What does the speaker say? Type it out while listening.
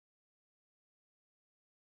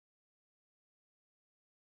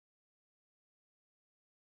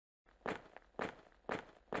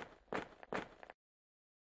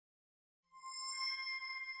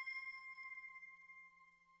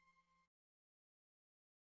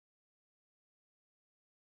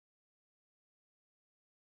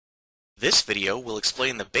This video will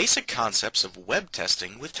explain the basic concepts of web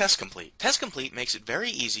testing with TestComplete. TestComplete makes it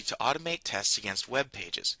very easy to automate tests against web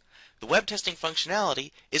pages. The web testing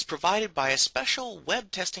functionality is provided by a special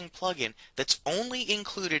web testing plugin that's only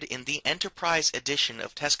included in the Enterprise edition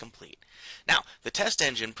of TestComplete. Now, the test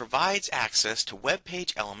engine provides access to web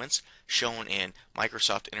page elements shown in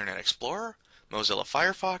Microsoft Internet Explorer, Mozilla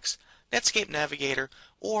Firefox, Netscape Navigator,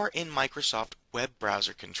 or in Microsoft Web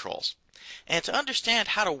Browser controls. And to understand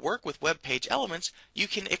how to work with web page elements, you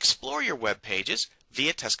can explore your web pages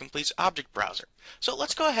via TestComplete's object browser. So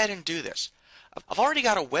let's go ahead and do this. I've already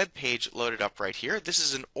got a web page loaded up right here. This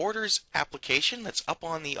is an orders application that's up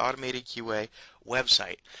on the Automated QA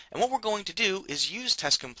website. And what we're going to do is use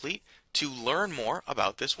TestComplete to learn more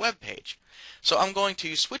about this web page. So I'm going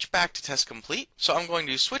to switch back to TestComplete.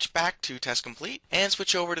 And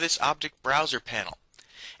switch over to this object browser panel.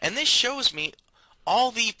 And this shows me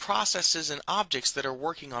all the processes and objects that are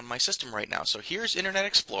working on my system right now. So here's Internet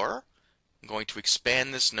Explorer. I'm going to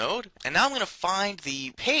expand this node, and now I'm going to find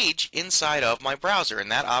the page inside of my browser,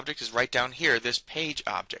 and that object is right down here, this page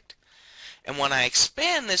object. And when I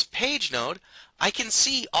expand this page node, I can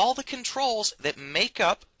see all the controls that make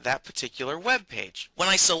up that particular web page. When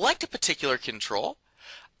I select a particular control,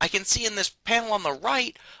 I can see in this panel on the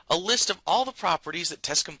right a list of all the properties that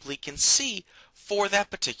TestComplete can see for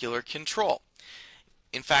that particular control.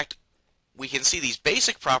 In fact, we can see these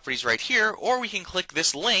basic properties right here, or we can click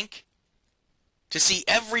this link to see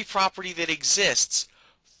every property that exists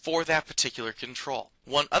for that particular control.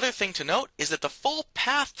 One other thing to note is that the full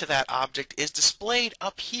path to that object is displayed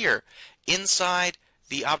up here inside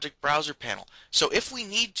the object browser panel. So if we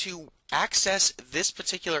need to access this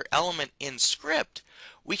particular element in script,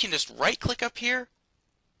 we can just right-click up here,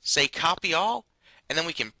 say copy all, and then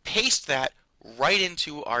we can paste that right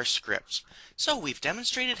into our scripts. So we've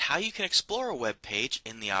demonstrated how you can explore a web page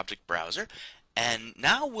in the object browser, and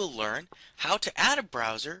now we'll learn how to add a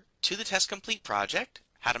browser to the TestComplete project,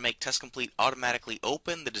 how to make TestComplete automatically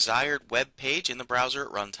open the desired web page in the browser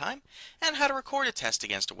at runtime, and how to record a test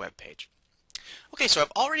against a web page. Okay, so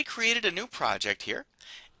I've already created a new project here,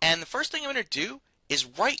 and the first thing I'm going to do is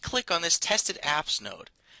right-click on this Tested Apps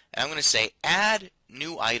node, and I'm going to say Add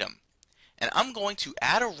New Item. And I'm going to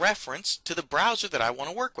add a reference to the browser that I want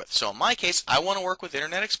to work with. So in my case, I want to work with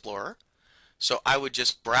Internet Explorer. So I would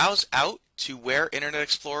just browse out to where Internet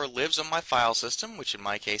Explorer lives on my file system, which in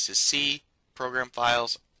my case is C, Program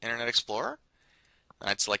Files, Internet Explorer. And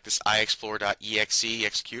I'd select this iexplorer.exe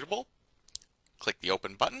executable. Click the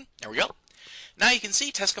Open button. There we go. Now you can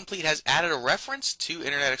see TestComplete has added a reference to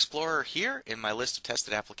Internet Explorer here in my list of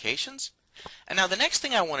tested applications. And now the next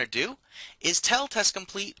thing I want to do is tell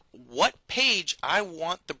TestComplete what page I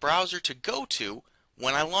want the browser to go to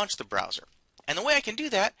when I launch the browser. And the way I can do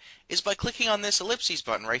that is by clicking on this ellipses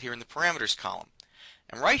button right here in the parameters column.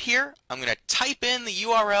 And right here, I'm going to type in the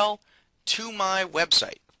URL to my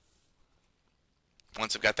website.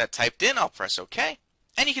 Once I've got that typed in, I'll press OK.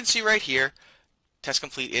 And you can see right here,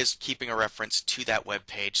 TestComplete is keeping a reference to that web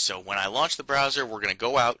page. So when I launch the browser, we're going to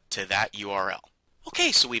go out to that URL.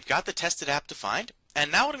 Okay, so we've got the tested app defined,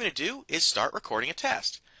 and now what I'm going to do is start recording a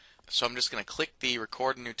test. So I'm just going to click the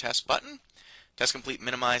Record a New Test button. TestComplete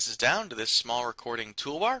minimizes down to this small recording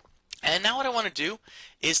toolbar. And now what I want to do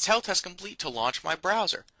is tell TestComplete to launch my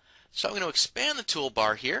browser. So I'm going to expand the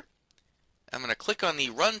toolbar here. I'm going to click on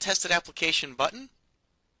the Run Tested Application button,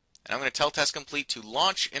 and I'm going to tell TestComplete to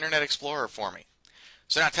launch Internet Explorer for me.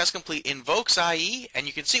 So now TestComplete invokes IE, and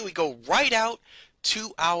you can see we go right out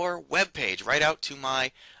to our web page, right out to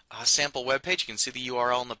my sample web page. You can see the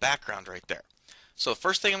URL in the background right there. So the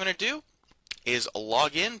first thing I'm going to do is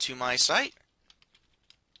log in to my site,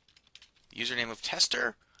 username of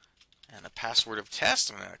tester, and the password of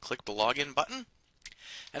test. I'm going to click the login button.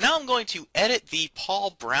 And now I'm going to edit the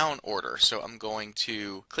Paul Brown order. So I'm going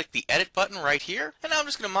to click the edit button right here, and now I'm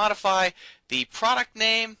just going to modify the product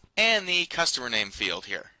name and the customer name field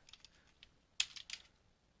here.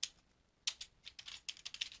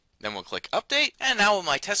 Then we'll click Update, and now with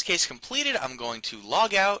my test case completed, I'm going to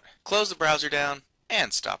log out, close the browser down,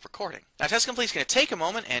 and stop recording. Now TestComplete is going to take a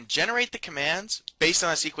moment and generate the commands based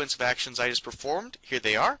on a sequence of actions I just performed. Here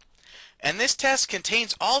they are. And this test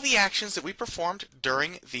contains all the actions that we performed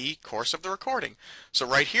during the course of the recording. So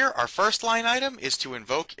right here, our first line item is to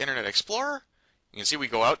invoke Internet Explorer. You can see we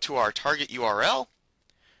go out to our target URL.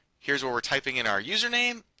 Here's where we're typing in our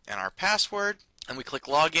username and our password. And we click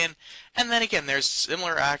Login, and then again there's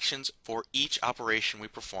similar actions for each operation we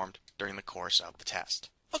performed during the course of the test.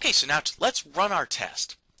 Okay, so now let's run our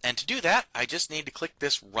test. And to do that, I just need to click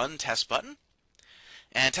this Run Test button.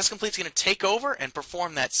 And TestComplete is going to take over and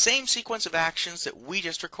perform that same sequence of actions that we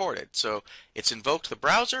just recorded. So it's invoked the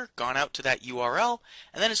browser, gone out to that URL,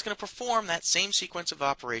 and then it's going to perform that same sequence of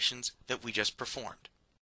operations that we just performed.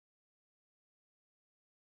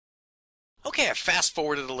 Okay, I've fast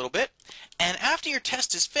forwarded a little bit, and after your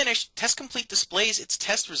test is finished, TestComplete displays its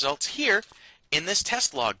test results here in this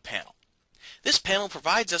test log panel. This panel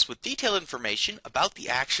provides us with detailed information about the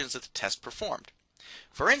actions that the test performed.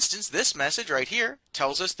 For instance, this message right here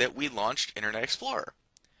tells us that we launched Internet Explorer.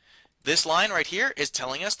 This line right here is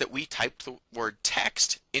telling us that we typed the word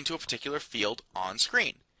text into a particular field on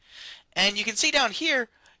screen. And you can see down here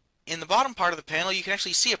in the bottom part of the panel, you can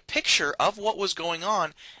actually see a picture of what was going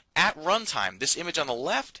on at runtime. This image on the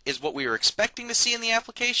left is what we were expecting to see in the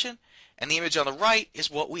application, and the image on the right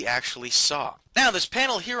is what we actually saw. Now, this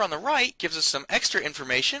panel here on the right gives us some extra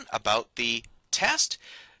information about the test.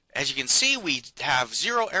 As you can see, we have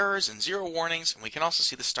 0 errors and 0 warnings, and we can also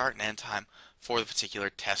see the start and end time for the particular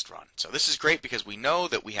test run. So this is great because we know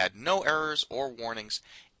that we had no errors or warnings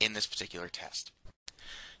in this particular test.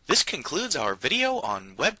 This concludes our video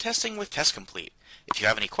on web testing with TestComplete. If you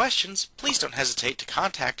have any questions, please don't hesitate to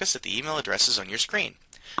contact us at the email addresses on your screen.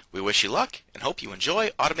 We wish you luck and hope you enjoy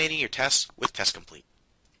automating your tests with TestComplete.